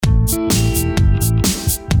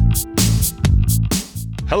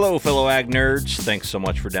Hello, fellow ag nerds. Thanks so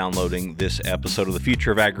much for downloading this episode of the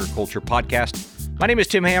Future of Agriculture podcast. My name is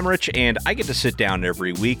Tim Hamrich, and I get to sit down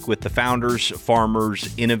every week with the founders,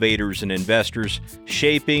 farmers, innovators, and investors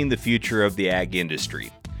shaping the future of the ag industry.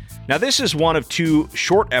 Now, this is one of two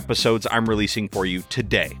short episodes I'm releasing for you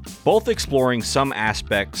today, both exploring some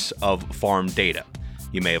aspects of farm data.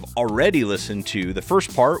 You may have already listened to the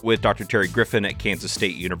first part with Dr. Terry Griffin at Kansas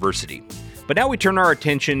State University. But now we turn our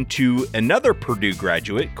attention to another Purdue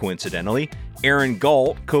graduate, coincidentally, Aaron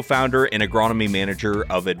Galt, co-founder and agronomy manager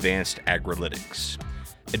of Advanced Agrilytics.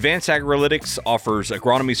 Advanced Agrilytics offers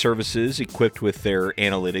agronomy services equipped with their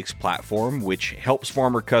analytics platform, which helps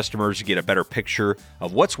farmer customers get a better picture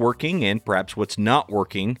of what's working and perhaps what's not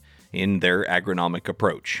working in their agronomic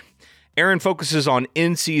approach. Aaron focuses on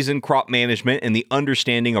in-season crop management and the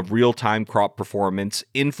understanding of real-time crop performance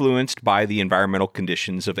influenced by the environmental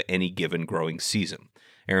conditions of any given growing season.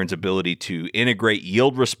 Aaron's ability to integrate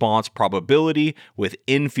yield response probability with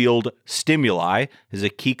in-field stimuli is a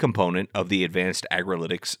key component of the Advanced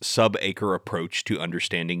Agrilytics sub-acre approach to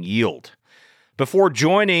understanding yield. Before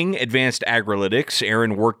joining Advanced Agrilytics,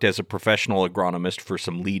 Aaron worked as a professional agronomist for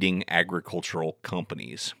some leading agricultural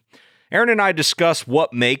companies. Aaron and I discuss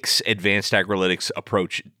what makes Advanced Agrilytics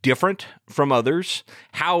approach different from others,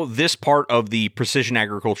 how this part of the precision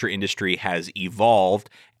agriculture industry has evolved,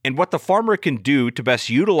 and what the farmer can do to best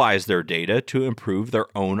utilize their data to improve their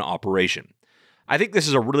own operation. I think this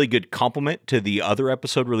is a really good complement to the other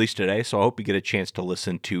episode released today, so I hope you get a chance to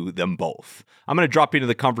listen to them both. I'm going to drop into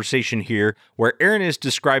the conversation here where Aaron is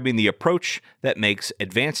describing the approach that makes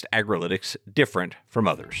Advanced Agrilytics different from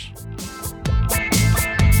others.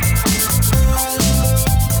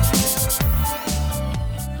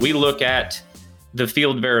 We look at the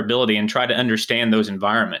field variability and try to understand those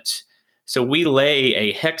environments. So we lay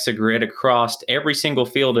a hexagrid across every single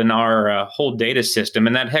field in our whole data system.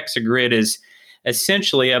 And that hexagrid is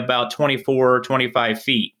essentially about 24, 25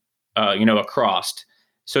 feet, across.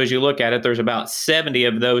 So as you look at it, there's about 70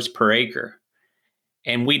 of those per acre.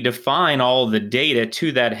 And we define all the data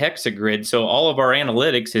to that hexagrid. So all of our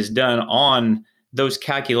analytics is done on those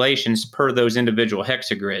calculations per those individual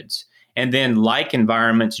hexagrids. And then like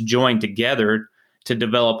environments join together to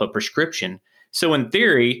develop a prescription. So in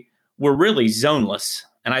theory, we're really zoneless.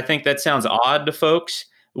 And I think that sounds odd to folks.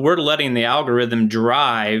 We're letting the algorithm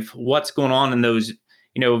drive what's going on in those,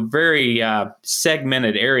 very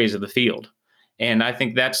segmented areas of the field. And I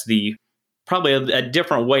think that's probably a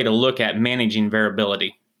different way to look at managing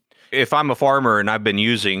variability. If I'm a farmer and I've been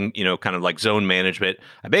using, kind of like zone management,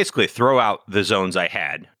 I basically throw out the zones I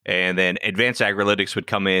had. And then Advanced Agrilytics would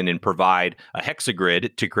come in and provide a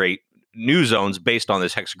hexagrid to create new zones based on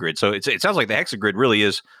this hexagrid. So it sounds like the hexagrid really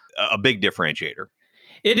is a big differentiator.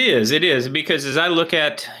 It is, because as I look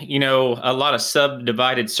at, a lot of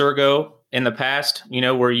subdivided Sergo in the past,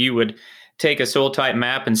 where you would take a soil type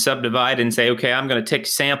map and subdivide and say, okay, I'm going to take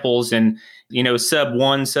samples and, sub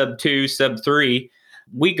 1, sub 2, sub 3.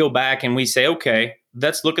 We go back and we say, okay,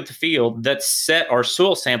 let's look at the field. Let's set our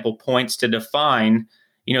soil sample points to define,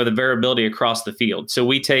 the variability across the field. So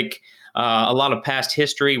we take a lot of past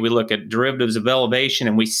history. We look at derivatives of elevation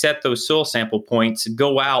and we set those soil sample points,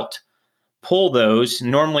 go out, pull those.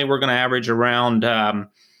 Normally we're going to average around,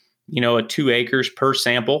 2 acres per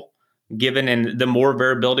sample. Given and the more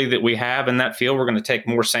variability that we have in that field, we're going to take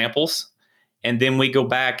more samples. And then we go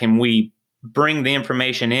back and we bring the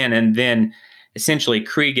information in and then essentially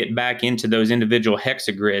Krieg it back into those individual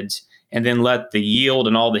hexagrids and then let the yield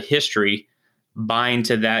and all the history bind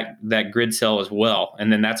to that grid cell as well.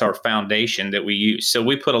 And then that's our foundation that we use. So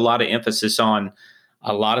we put a lot of emphasis on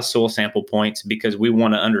a lot of soil sample points because we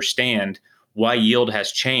want to understand why yield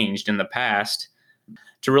has changed in the past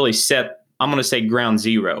to really set, I'm going to say ground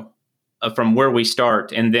zero from where we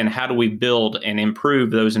start. And then how do we build and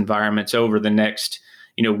improve those environments over the next,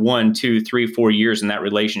 1, 2, 3, 4 years in that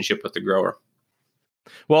relationship with the grower.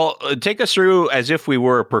 Well, take us through as if we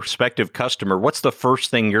were a prospective customer. What's the first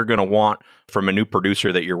thing you're going to want from a new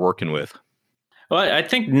producer that you're working with? Well, I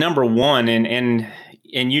think number one, and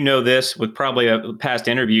this with probably past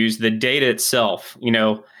interviews, the data itself,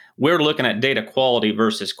 we're looking at data quality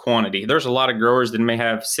versus quantity. There's a lot of growers that may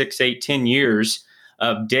have 6, 8, 10 years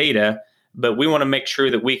of data, but we want to make sure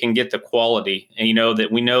that we can get the quality and,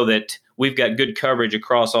 that we know that we've got good coverage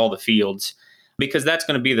across all the fields because that's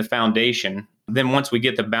going to be the foundation. Then once we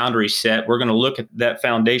get the boundaries set, we're going to look at that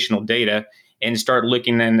foundational data and start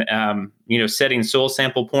looking and, setting soil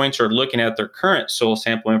sample points or looking at their current soil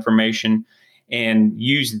sample information and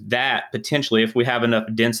use that potentially if we have enough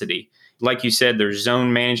density. Like you said, there's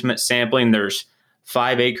zone management sampling, there's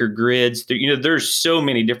 5-acre grids. There's so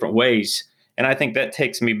many different ways And I think that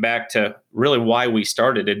takes me back to really why we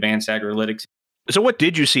started Advanced Agrilytics. So what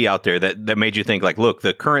did you see out there that made you think like, look,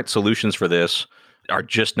 the current solutions for this are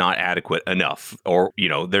just not adequate enough, or,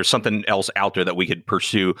 there's something else out there that we could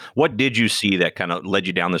pursue? What did you see that kind of led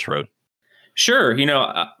you down this road? Sure.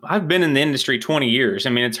 I've been in the industry 20 years. I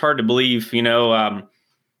mean, it's hard to believe,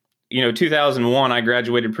 2001, I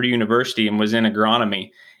graduated Purdue University and was in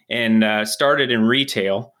agronomy and started in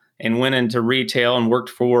retail and went into retail and worked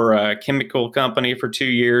for a chemical company for 2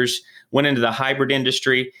 years, went into the hybrid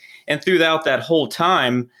industry. And throughout that whole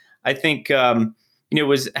time, I think,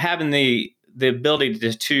 was having the ability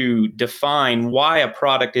to define why a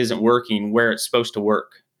product isn't working where it's supposed to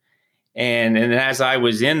work. And as I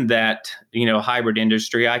was in that, hybrid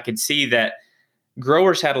industry, I could see that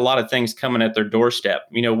growers had a lot of things coming at their doorstep.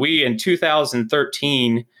 We in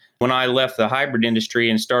 2013, when I left the hybrid industry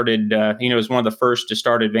and started, was one of the first to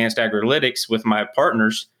start Advanced Agrilytics with my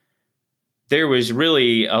partners, there was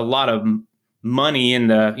really a lot of money in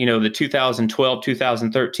the 2012,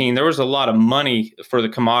 2013. There was a lot of money for the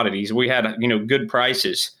commodities. We had, good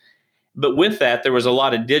prices. But with that, there was a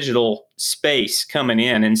lot of digital space coming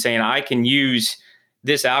in and saying, I can use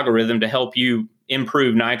this algorithm to help you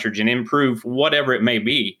improve nitrogen, improve whatever it may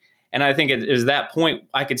be. And I think it is that point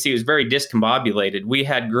I could see it was very discombobulated. We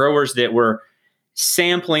had growers that were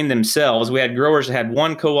sampling themselves. We had growers that had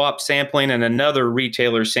one co-op sampling and another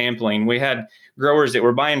retailer sampling. We had growers that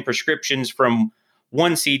were buying prescriptions from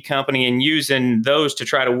one seed company and using those to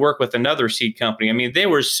try to work with another seed company. I mean, there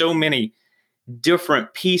were so many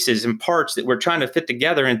different pieces and parts that we're trying to fit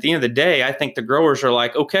together. And at the end of the day, I think the growers are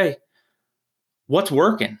like, okay, what's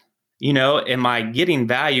working? Am I getting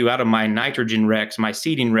value out of my nitrogen recs, my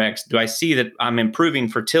seeding recs? Do I see that I'm improving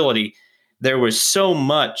fertility? There was so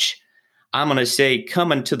much, I'm going to say,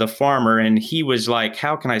 coming to the farmer, and he was like,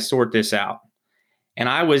 how can I sort this out? And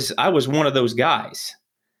I was one of those guys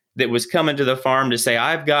that was coming to the farm to say,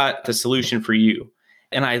 I've got the solution for you.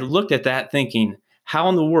 And I looked at that thinking, how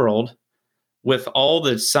in the world, with all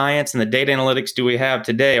the science and the data analytics do we have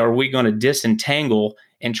today, are we going to disentangle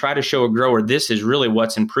and try to show a grower this is really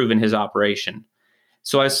what's improving his operation?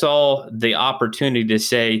 So I saw the opportunity to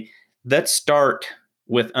say, let's start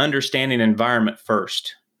with understanding environment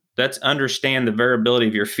first. Let's understand the variability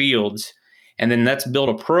of your fields, and then let's build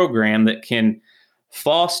a program that can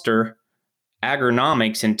foster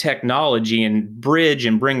agronomics and technology and bridge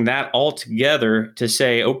and bring that all together to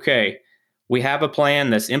say, okay, we have a plan,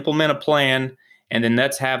 let's implement a plan, and then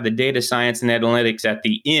let's have the data science and analytics at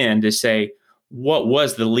the end to say, what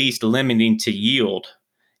was the least limiting to yield?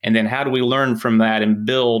 And then how do we learn from that and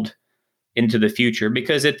build into the future?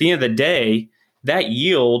 Because at the end of the day, that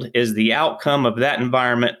yield is the outcome of that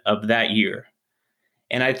environment of that year.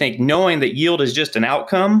 And I think knowing that yield is just an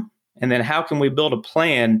outcome, and then how can we build a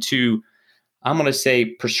plan to, I'm going to say,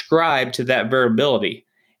 prescribe to that variability?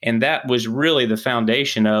 And that was really the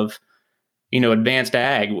foundation of, Advanced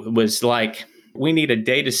Ag. Was like, we need a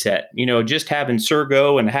data set. Just having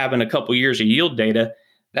Surgo and having a couple years of yield data,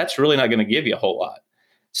 that's really not going to give you a whole lot.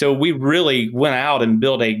 So we really went out and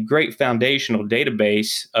built a great foundational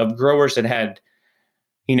database of growers that had,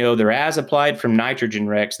 their as applied from nitrogen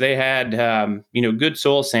recs. They had, good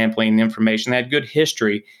soil sampling information. They had good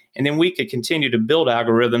history. And then we could continue to build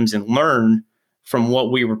algorithms and learn from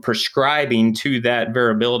what we were prescribing to that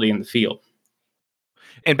variability in the field.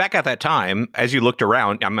 And back at that time, as you looked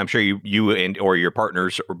around, I'm sure you and or your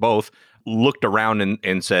partners or both looked around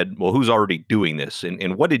and said, well, who's already doing this?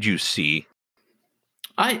 And what did you see?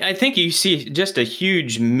 I think you see just a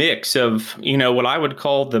huge mix of, what I would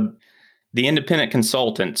call the independent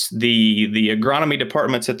consultants, the agronomy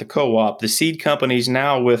departments at the co-op, the seed companies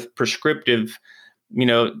now with prescriptive,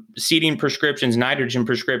 seeding prescriptions, nitrogen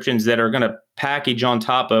prescriptions that are going to package on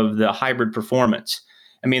top of the hybrid performance.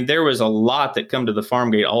 I mean, there was a lot that come to the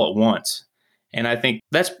farm gate all at once. And I think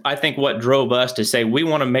that's what drove us to say, we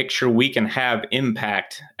want to make sure we can have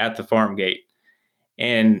impact at the farm gate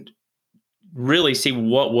and really see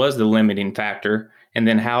what was the limiting factor. And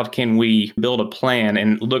then how can we build a plan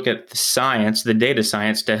and look at the science, the data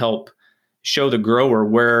science, to help show the grower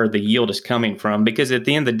where the yield is coming from? Because at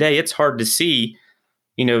the end of the day, it's hard to see,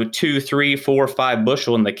 2, 3, 4, 5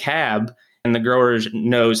 bushel in the cab, and the grower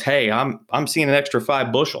knows, hey, I'm seeing an extra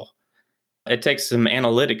 5 bushel. It takes some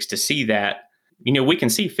analytics to see that. We can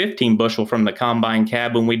see 15 bushel from the combine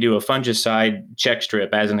cab when we do a fungicide check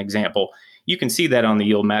strip, as an example. You can see that on the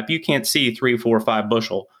yield map. You can't see 3, 4, 5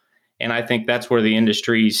 bushel. And I think that's where the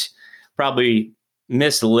industry's probably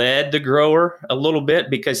misled the grower a little bit,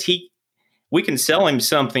 because we can sell him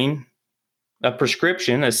something, a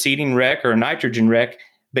prescription, a seeding rec or a nitrogen rec,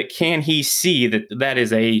 but can he see that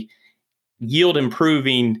is a yield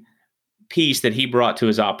improving piece that he brought to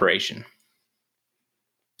his operation.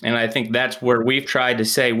 And I think that's where we've tried to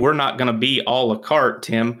say, we're not going to be a la carte,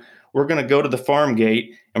 Tim. We're going to go to the farm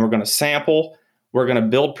gate and we're going to sample. We're going to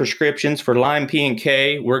build prescriptions for lime, P, and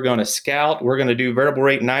K. We're going to scout. We're going to do variable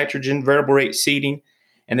rate nitrogen, variable rate seeding.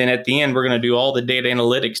 And then at the end, we're going to do all the data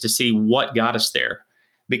analytics to see what got us there.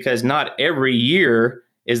 Because not every year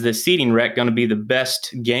is the seeding rec going to be the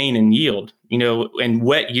best gain in yield. In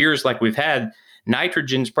wet years like we've had,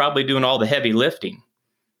 nitrogen's probably doing all the heavy lifting.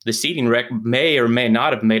 The seeding rec may or may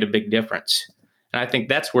not have made a big difference. And I think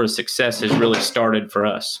that's where success has really started for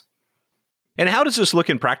us. And how does this look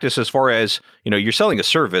in practice as far as, you're selling a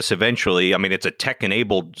service eventually? I mean, it's a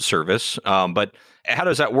tech-enabled service, but how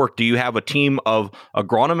does that work? Do you have a team of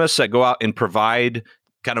agronomists that go out and provide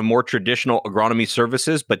kind of more traditional agronomy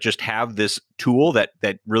services, but just have this tool that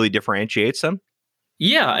really differentiates them?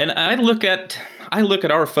 Yeah, and I look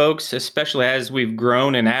at our folks, especially as we've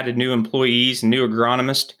grown and added new employees, new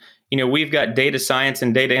agronomists. We've got data science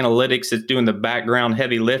and data analytics that's doing the background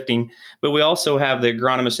heavy lifting, but we also have the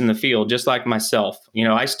agronomists in the field, just like myself.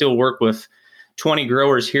 I still work with 20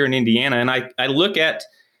 growers here in Indiana, and I look at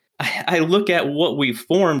what we've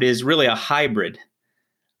formed is really a hybrid.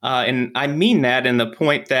 And I mean that in the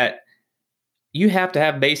point that you have to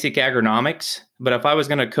have basic agronomics, but if I was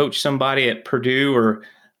going to coach somebody at Purdue or,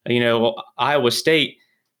 Iowa State,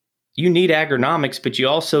 you need agronomics, but you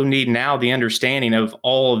also need now the understanding of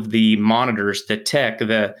all of the monitors, the tech,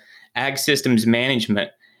 the ag systems management,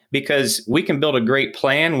 because we can build a great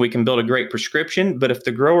plan, we can build a great prescription, but if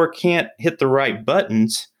the grower can't hit the right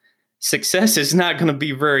buttons, success is not going to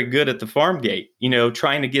be very good at the farm gate,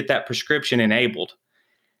 trying to get that prescription enabled.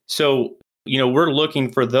 So, we're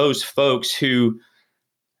looking for those folks who,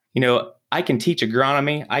 I can teach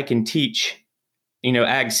agronomy, I can teach,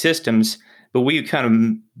 ag systems, but we kind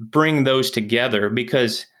of bring those together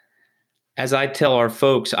because as I tell our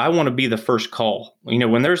folks, I want to be the first call.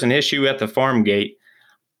 When there's an issue at the farm gate,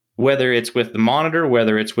 whether it's with the monitor,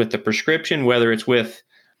 whether it's with the prescription, whether it's with,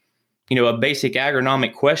 a basic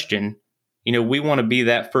agronomic question, we want to be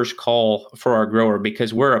that first call for our grower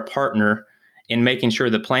because we're a partner in making sure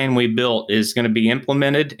the plan we built is going to be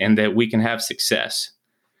implemented and that we can have success.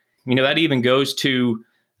 That even goes to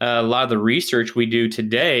a lot of the research we do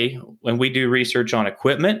today. When we do research on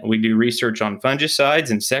equipment, we do research on fungicides,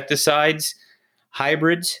 insecticides,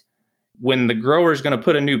 hybrids. When the grower is going to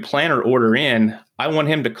put a new planter order in, I want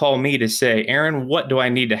him to call me to say, Aaron, what do I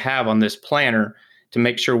need to have on this planter to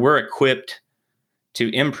make sure we're equipped to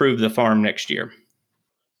improve the farm next year?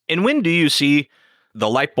 And when do you see the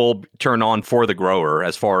light bulb turn on for the grower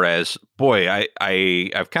as far as, boy,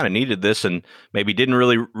 I've kind of needed this and maybe didn't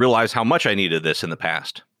really realize how much I needed this in the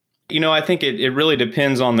past? I think it really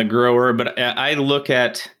depends on the grower, but I look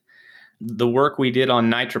at the work we did on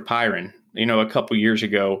nitropyrin, a couple years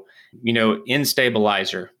ago, in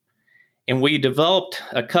stabilizer. And we developed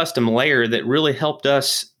a custom layer that really helped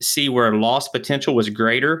us see where loss potential was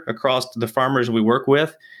greater across the farmers we work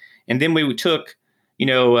with. And then we took,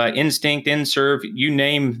 Instinct, Inserve, you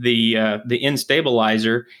name the N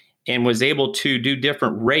stabilizer, and was able to do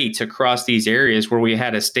different rates across these areas where we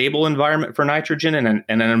had a stable environment for nitrogen and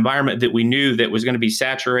an environment that we knew that was going to be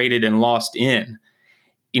saturated and lost in.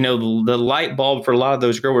 The light bulb for a lot of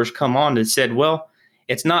those growers come on that said, well,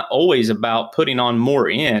 it's not always about putting on more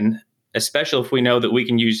in, especially if we know that we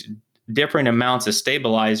can use different amounts of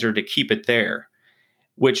stabilizer to keep it there,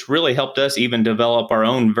 which really helped us even develop our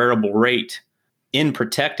own variable rate in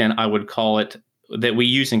protectant, I would call it, that we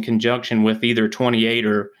use in conjunction with either 28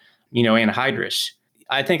 or anhydrous.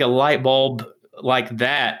 I think a light bulb like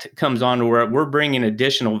that comes on to where we're bringing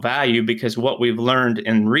additional value because what we've learned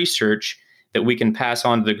in research that we can pass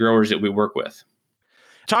on to the growers that we work with.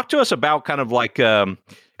 Talk to us about kind of like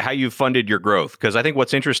how you funded your growth, because I think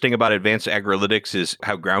what's interesting about advanced agrolytics is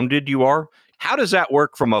how grounded you are. How does that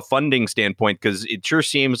work from a funding standpoint? Because it sure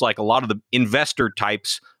seems like a lot of the investor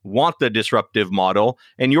types want the disruptive model,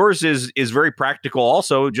 and yours is very practical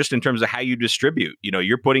also just in terms of how you distribute.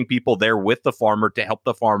 You're putting people there with the farmer to help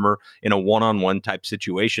the farmer in a one-on-one type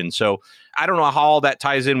situation. So I don't know how all that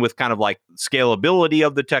ties in with kind of like scalability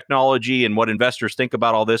of the technology and what investors think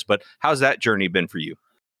about all this, but how's that journey been for you?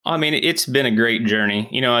 I mean, it's been a great journey.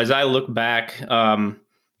 As I look back,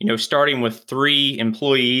 starting with 3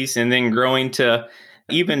 employees and then growing to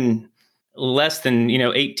even less than,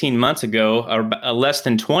 18 months ago, or less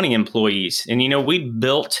than 20 employees. And, we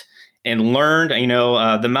built and learned,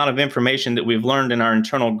 the amount of information that we've learned in our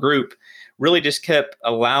internal group really just kept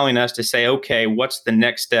allowing us to say, okay, what's the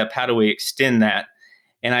next step? How do we extend that?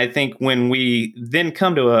 And I think when we then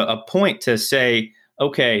come to a point to say,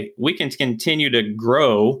 okay, we can continue to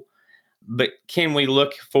grow, but can we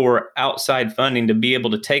look for outside funding to be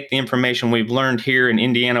able to take the information we've learned here in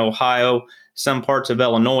Indiana, Ohio, some parts of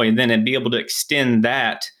Illinois, and then be able to extend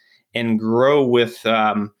that and grow with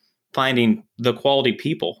finding the quality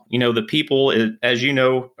people. The people, as you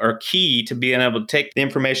know, are key to being able to take the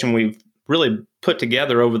information we've really put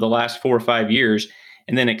together over the last 4 or 5 years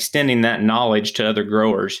and then extending that knowledge to other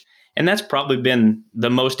growers. And that's probably been the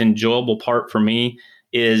most enjoyable part for me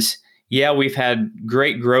is, yeah, we've had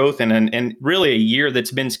great growth and really a year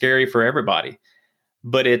that's been scary for everybody.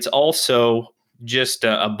 But it's also just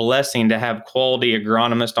a blessing to have quality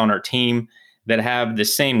agronomists on our team that have the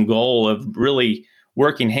same goal of really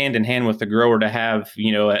working hand in hand with the grower to have,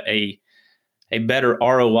 a better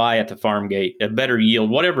ROI at the farm gate, a better yield,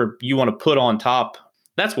 whatever you want to put on top.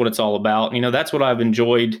 That's what it's all about. That's what I've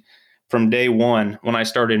enjoyed from day one when I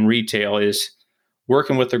started in retail is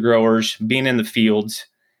working with the growers, being in the fields.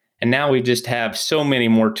 And now we just have so many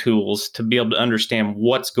more tools to be able to understand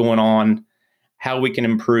what's going on, how we can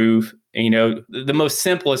improve. The most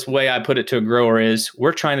simplest way I put it to a grower is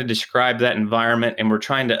we're trying to describe that environment and we're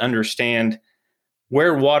trying to understand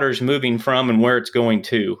where water's moving from and where it's going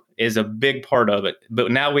to is a big part of it.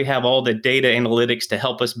 But now we have all the data analytics to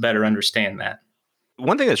help us better understand that.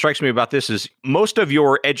 One thing that strikes me about this is most of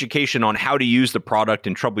your education on how to use the product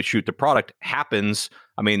and troubleshoot the product happens.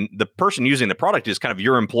 The person using the product is kind of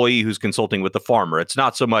your employee who's consulting with the farmer. It's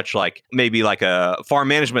not so much like maybe like a farm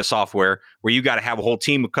management software where you got to have a whole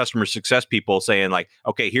team of customer success people saying like,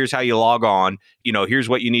 okay, here's how you log on, here's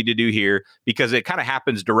what you need to do here, because it kind of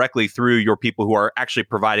happens directly through your people who are actually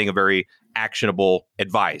providing a very actionable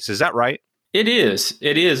advice. Is that right? It is.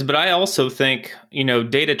 But I also think,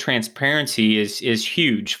 data transparency is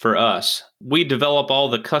huge for us. We develop all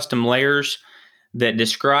the custom layers that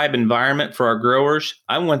describe environment for our growers.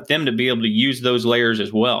 I want them to be able to use those layers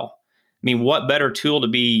as well. What better tool to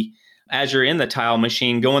be as you're in the tile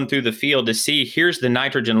machine going through the field to see here's the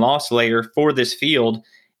nitrogen loss layer for this field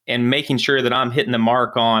and making sure that I'm hitting the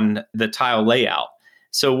mark on the tile layout.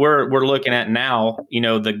 So we're looking at now,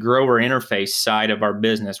 the grower interface side of our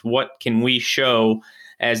business. What can we show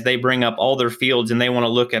as they bring up all their fields and they want to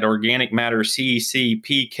look at organic matter, CEC,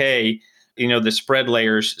 PK, the spread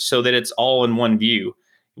layers so that it's all in one view.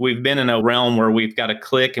 We've been in a realm where we've got to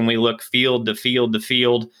click and we look field to field to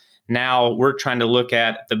field. Now we're trying to look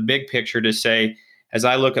at the big picture to say, as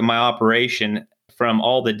I look at my operation from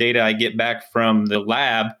all the data I get back from the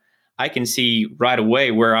lab, I can see right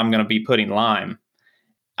away where I'm going to be putting lime.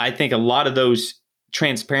 I think a lot of those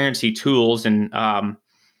transparency tools and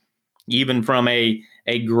even from a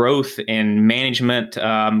growth and management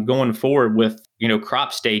going forward with,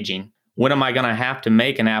 crop staging, when am I going to have to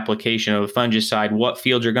make an application of a fungicide? What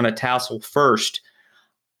fields are going to tassel first?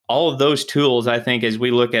 All of those tools, I think, as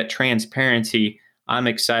we look at transparency, I'm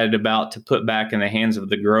excited about to put back in the hands of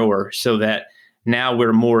the grower so that now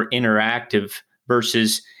we're more interactive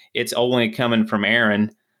versus it's only coming from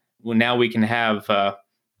Aaron. Well, now we can have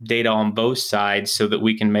data on both sides so that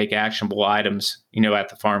we can make actionable items, at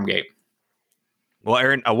the farm gate. Well,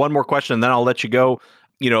 Aaron, one more question, and then I'll let you go.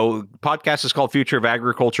 Podcast is called Future of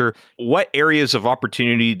Agriculture. What areas of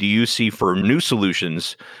opportunity do you see for new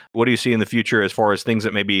solutions? What do you see in the future as far as things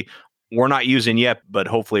that maybe we're not using yet, but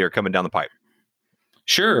hopefully are coming down the pipe?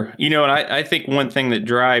 Sure. And I think one thing that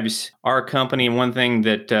drives our company and one thing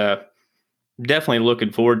that definitely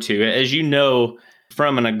looking forward to, as you know,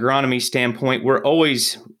 from an agronomy standpoint, we're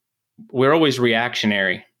always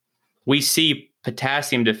reactionary. We see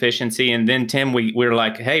potassium deficiency, and then Tim, we're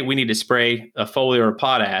like, hey, we need to spray a foliar or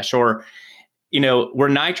potash, or we're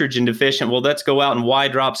nitrogen deficient. Well, let's go out and Y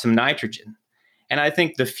drop some nitrogen. And I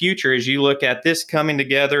think the future, as you look at this coming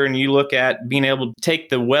together, and you look at being able to take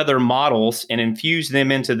the weather models and infuse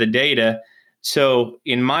them into the data. So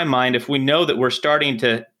in my mind, if we know that we're starting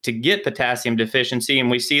to get potassium deficiency and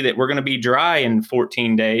we see that we're going to be dry in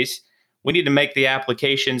 14 days, we need to make the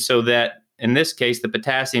application so that, in this case, the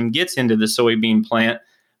potassium gets into the soybean plant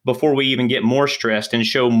before we even get more stressed and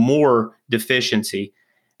show more deficiency.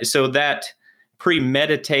 So that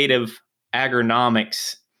premeditative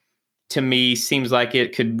agronomics, to me, seems like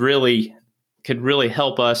it could really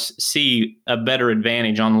help us see a better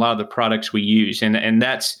advantage on a lot of the products we use. And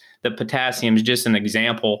that's the potassium is just an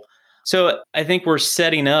example. So I think we're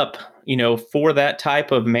setting up, for that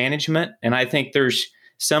type of management. And I think there's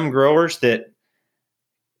some growers that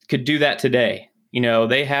could do that today.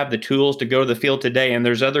 They have the tools to go to the field today, and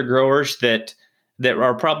there's other growers that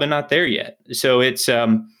are probably not there yet. So it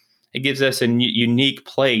gives us a unique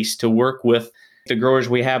place to work with the growers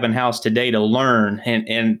we have in house today to learn.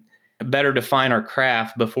 And better define our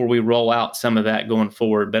craft before we roll out some of that going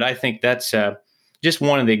forward. But I think that's just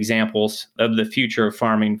one of the examples of the future of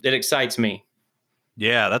farming that excites me.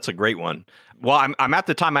 Yeah, that's a great one. Well, I'm at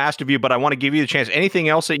the time I asked of you, but I want to give you the chance. Anything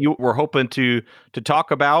else that you were hoping to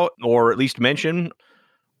talk about or at least mention?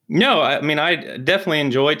 No, I mean, I definitely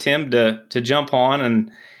enjoy, Tim, to jump on.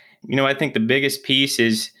 And, I think the biggest piece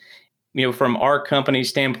is, from our company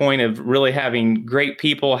standpoint of really having great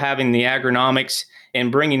people, having the agronomics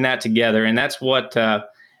and bringing that together. And that's what,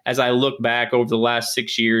 as I look back over the last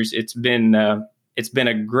 6 years, it's been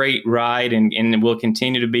a great ride and will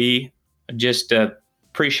continue to be. Just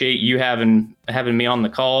appreciate you having me on the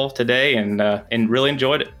call today and really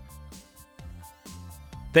enjoyed it.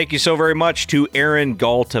 Thank you so very much to Aaron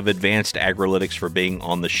Galt of Advanced Agrilytics for being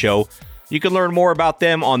on the show. You can learn more about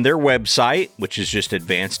them on their website, which is just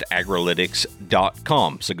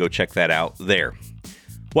advancedagrilytics.com. So go check that out there.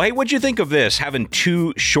 Well, hey, what'd you think of this? Having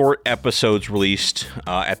 2 short episodes released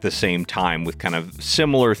at the same time with kind of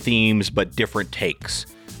similar themes but different takes.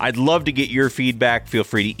 I'd love to get your feedback. Feel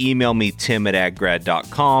free to email me,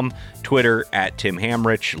 tim@aggrad.com, Twitter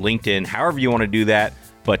 @TimHamrich, LinkedIn, however you want to do that.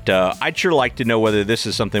 But I'd sure like to know whether this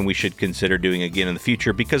is something we should consider doing again in the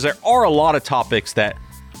future, because there are a lot of topics that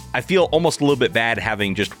I feel almost a little bit bad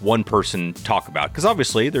having just one person talk about, because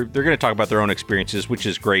obviously they're going to talk about their own experiences, which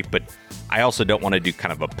is great, but I also don't want to do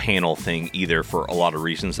kind of a panel thing either for a lot of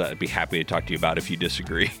reasons that I'd be happy to talk to you about if you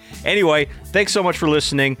disagree. Anyway, thanks so much for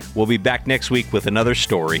listening. We'll be back next week with another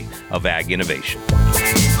story of ag innovation.